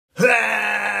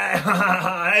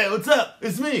Hey, what's up?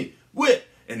 It's me, Whit,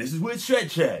 and this is Whitt's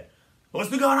Shred Shed.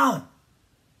 What's been going on?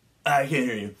 I can't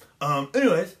hear you.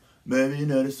 Anyways, maybe you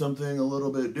noticed something a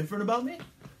little bit different about me?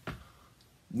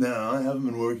 No, I haven't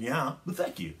been working out, but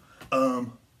thank you.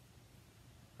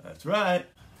 That's right.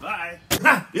 Bye.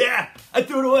 Yeah, I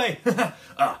threw it away.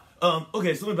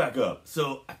 Okay, so let me back up.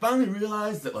 So I finally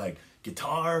realized that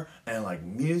guitar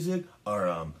and music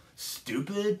are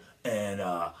stupid, and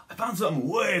I found something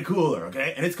way cooler,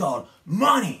 okay? And it's called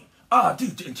money.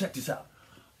 Dude, and check this out.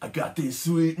 I got this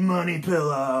sweet money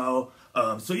pillow.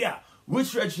 So yeah,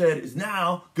 Whitt's Shred Shed is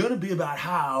now gonna be about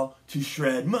how to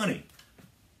shred money.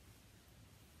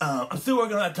 I'm still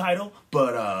working on that title,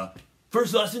 but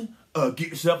first lesson, get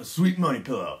yourself a sweet money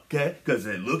pillow, okay? Because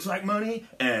it looks like money,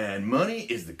 and money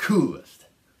is the coolest.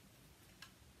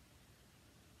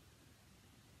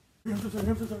 I'm so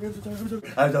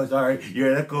sorry,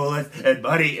 you're the coolest, and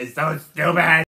money is so stupid.